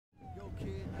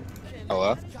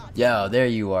Hello? Yo, there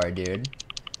you are, dude.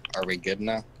 Are we good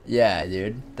now? Yeah,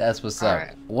 dude. That's what's up.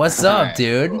 Alright. What's up, Alright,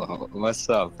 dude? cool. What's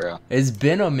up, bro? It's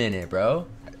been a minute, bro.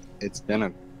 It's been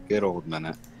a good old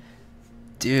minute.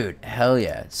 Dude, hell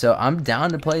yeah. So I'm down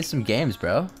to play some games,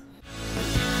 bro.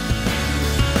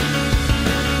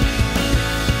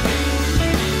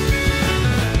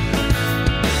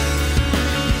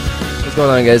 What's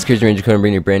going on, guys? Kerzy Ranger coming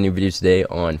bringing you a brand new video today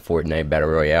on Fortnite Battle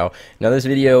Royale. Now this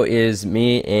video is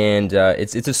me and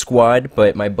it's a squad,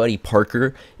 but my buddy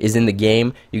Parker is in the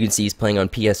game. You can see he's playing on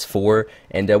PS4,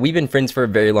 and we've been friends for a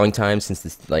very long time since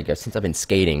since I've been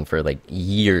skating for like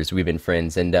years. We've been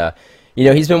friends, and you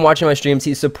know, he's been watching my streams.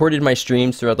 He's supported my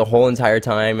streams throughout the whole entire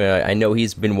time. I know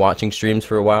he's been watching streams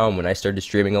for a while, and when I started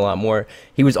streaming a lot more,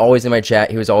 he was always in my chat.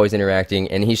 He was always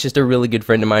interacting, and he's just a really good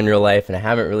friend of mine in real life, and I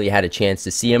haven't really had a chance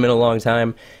to see him in a long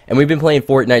time. And we've been playing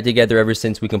Fortnite together ever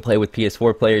since we can play with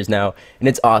PS4 players now, and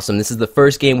it's awesome. This is the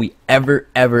first game we ever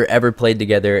played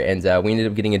together, and we ended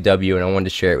up getting a W, and I wanted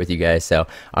to share it with you guys. So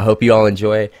I hope you all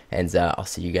enjoy, and I'll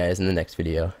see you guys in the next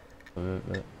video. Yeah,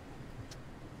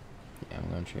 I'm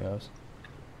going trios.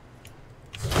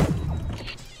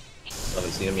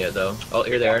 Haven't seen him yet, though. Oh,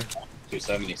 here they are.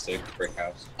 276 brick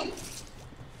house.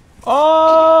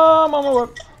 Oh, I'm on my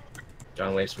work.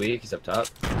 John Wave's weak. He's up top.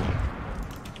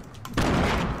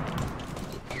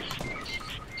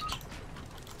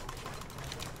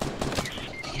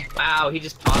 Wow, he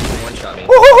just popped and one-shot me.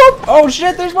 Oh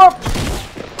shit, there's more.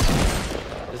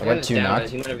 This I one got is two down, knocked. but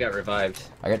he might have got revived.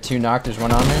 I got two knocked. There's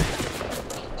one on me.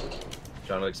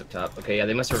 John Wave's up top. Okay, yeah,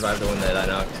 they must have revived the one that I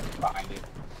knocked. Behind you.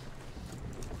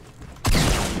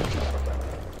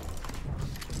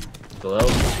 Below.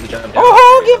 He jumped down.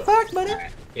 Oh, get fucked, buddy.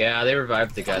 Yeah, they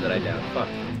revived the guy that I downed. Fuck.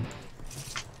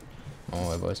 Oh,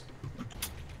 my boys.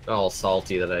 All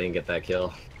salty that I didn't get that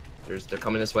kill. They're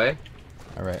coming this way.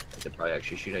 All right. They probably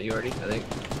actually shoot at you already, I think.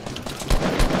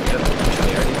 Yep, shooting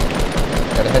me already.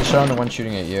 Got a headshot on the one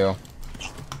shooting at you.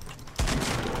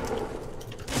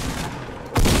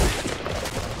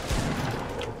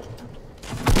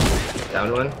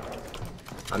 Down one.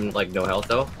 I'm like no health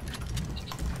though.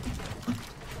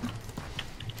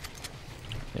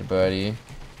 Hey, buddy.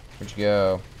 Where'd you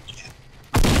go?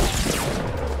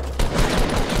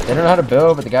 They don't know how to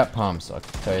build, but they got pumps. I'll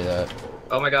tell you that.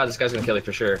 Oh my god, this guy's gonna kill you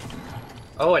for sure.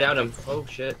 Oh, I downed him. Oh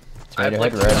shit. I Tomato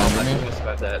like head right under me.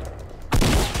 about that.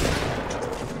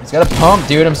 He's got a pump,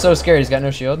 dude. I'm so scared. He's got no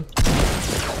shield.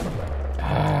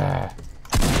 Ah.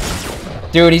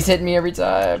 Dude, he's hitting me every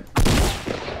time.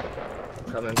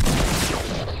 Coming.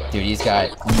 Dude, he's got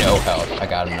no health. I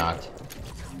got him knocked.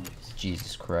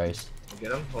 Jesus Christ.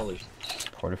 Get him? Holy.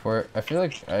 Porta fort. I feel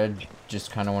like I just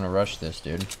kind of want to rush this,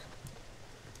 dude.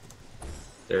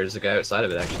 There's a guy outside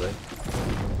of it actually.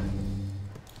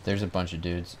 There's a bunch of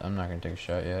dudes. I'm not gonna take a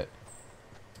shot yet.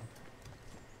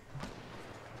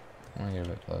 I want to get a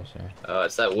bit closer.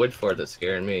 It's that wood fort that's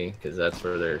scaring me, because that's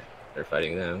where they're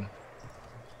fighting them.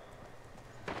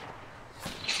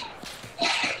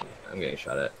 I'm getting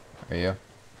shot at. Are you?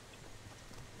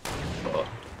 Oh,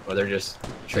 or they're just Is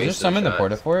tracing there some in the shots.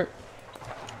 porta fort?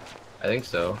 I think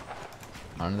so.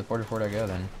 Onto the porta fort I go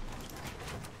then.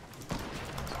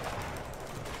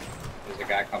 There's a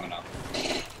guy coming up.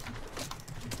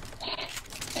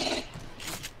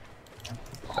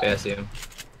 Oh, yeah, I see him.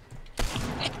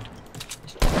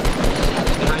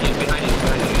 Behind you, behind you,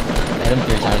 behind you. I hit him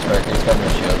 3 times, Parker. He's got no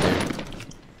shield, dude.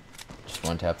 Just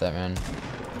one tap that man.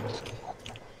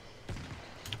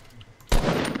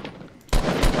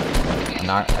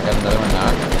 I got another one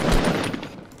knocked.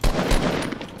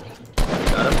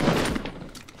 Got him.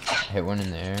 Hit one in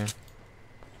the air.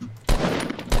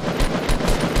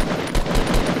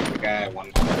 The guy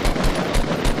one.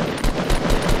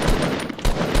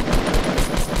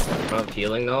 I'm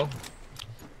healing though.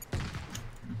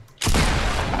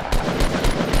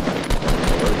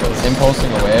 He's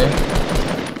impulsing away.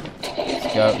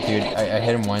 Let's go, dude. I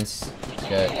hit him once. He's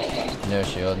got no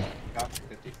shield. Got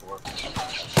 54.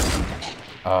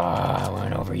 Ah, I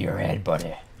went over your head,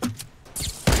 buddy.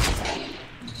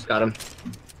 Got him.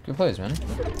 Good plays, man.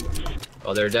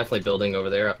 Oh, they're definitely building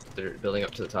over there. They're building up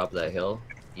to the top of that hill,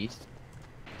 east.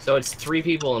 So it's 3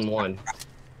 people in one. I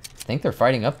think they're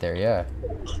fighting up there, yeah.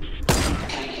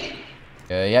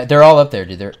 Yeah, they're all up there,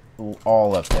 dude. They're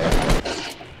all up there.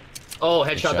 Oh,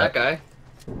 Good headshot shot. that guy.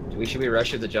 Should we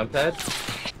rush at the jump pad?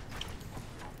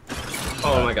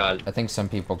 Oh my god. I think some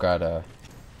people got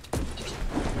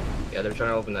Yeah, they're trying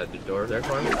to open that door there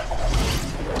for me.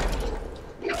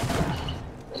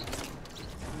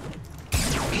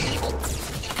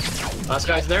 Last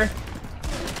guy's there.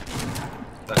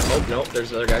 Oh, nope,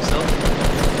 there's another guy still.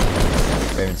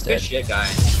 Raven's Good dead. shit,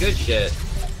 guys. Good shit.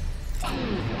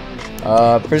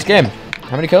 First game.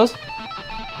 How many kills?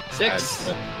 6.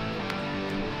 Oh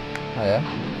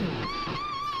yeah.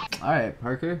 All right,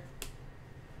 Parker.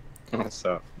 What's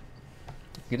up?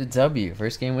 Get a W.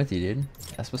 First game with you, dude.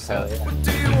 That's what's up. Yeah. What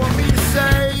do you want me to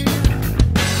say?